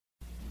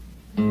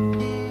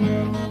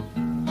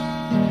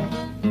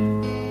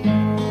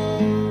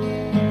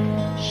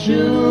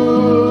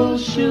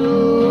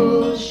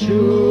shoo,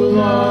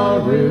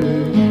 shoo-la-roo,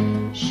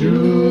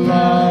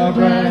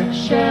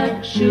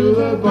 shoo-la-rack-shack,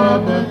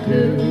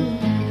 shoo-la-baba-coo.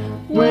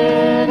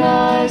 When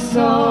I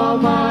saw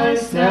my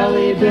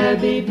Sally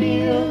Babby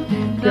Beale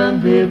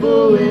come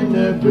bibble in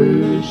the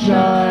bush,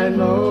 I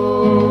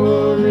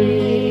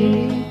lorry.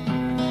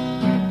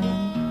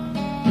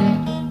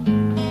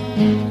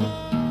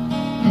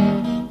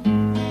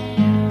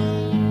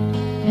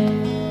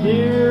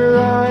 Here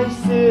I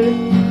sit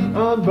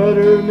on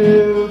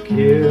Buttermilk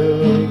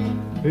Hill.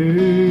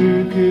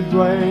 Who could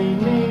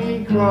blame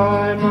me,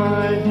 cry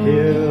my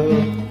fill?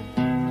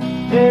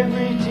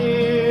 Every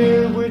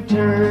tear would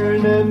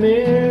turn a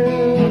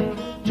mill.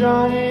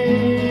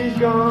 Johnny's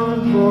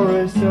gone for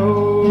a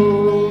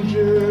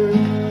soldier.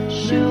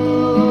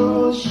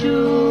 Shoo,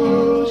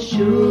 shoo,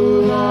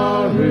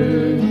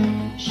 shoo-la-roo,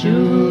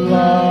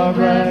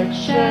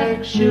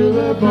 shoo-la-rack-shack,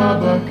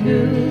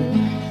 shoo-la-baba-coo.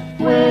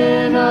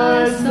 When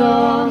I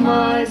saw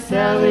my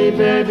Sally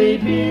Babby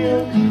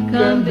Beale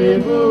come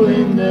bibble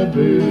in the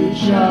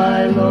bush,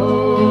 I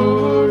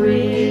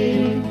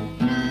lorry.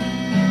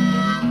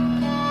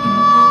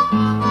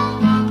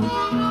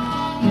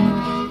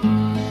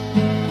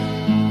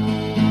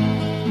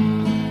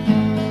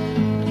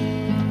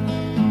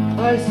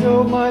 I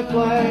sold my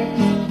flax,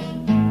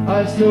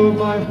 I sold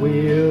my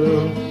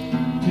wheel,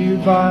 to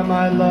buy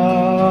my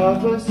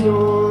love a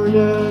sword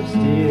of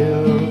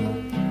steel.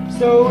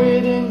 So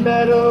it in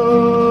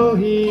battle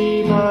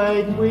he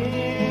might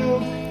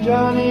wield.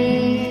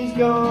 Johnny's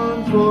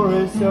gone for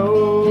a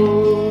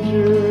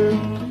soldier.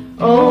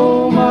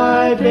 Oh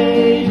my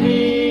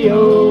baby,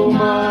 oh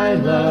my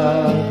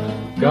love,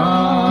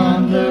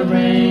 gone the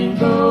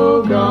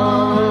rainbow,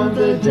 gone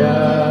the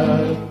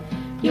dove.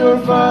 Your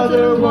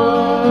father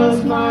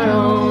was my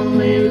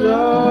only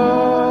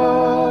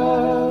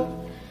love.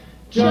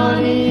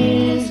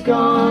 Johnny's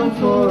gone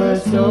for a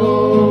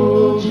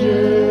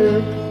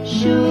soldier.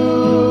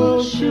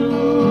 Shoo,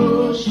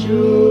 shoo,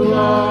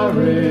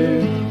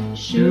 shoo-la-roo,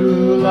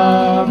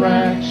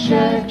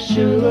 shoo-la-rack-shack,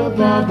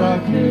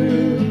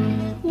 shoo-la-baba-coo.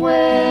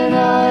 When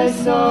I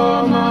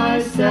saw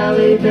my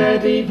Sally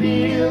Babby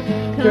Beale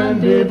come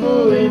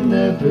bibble in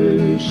the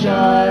bush,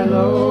 I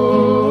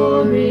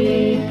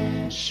lorry.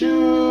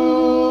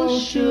 Shoo,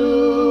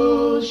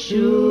 shoo,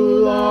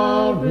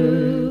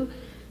 shoo-la-roo,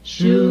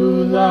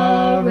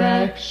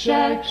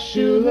 shoo-la-rack-shack,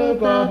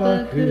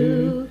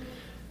 shoo-la-baba-coo.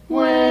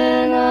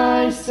 When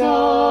I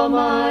saw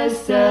my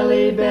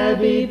Sally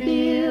Babby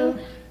Beale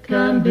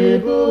come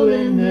bibble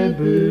in the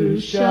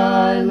bush,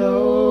 I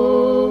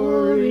lorry.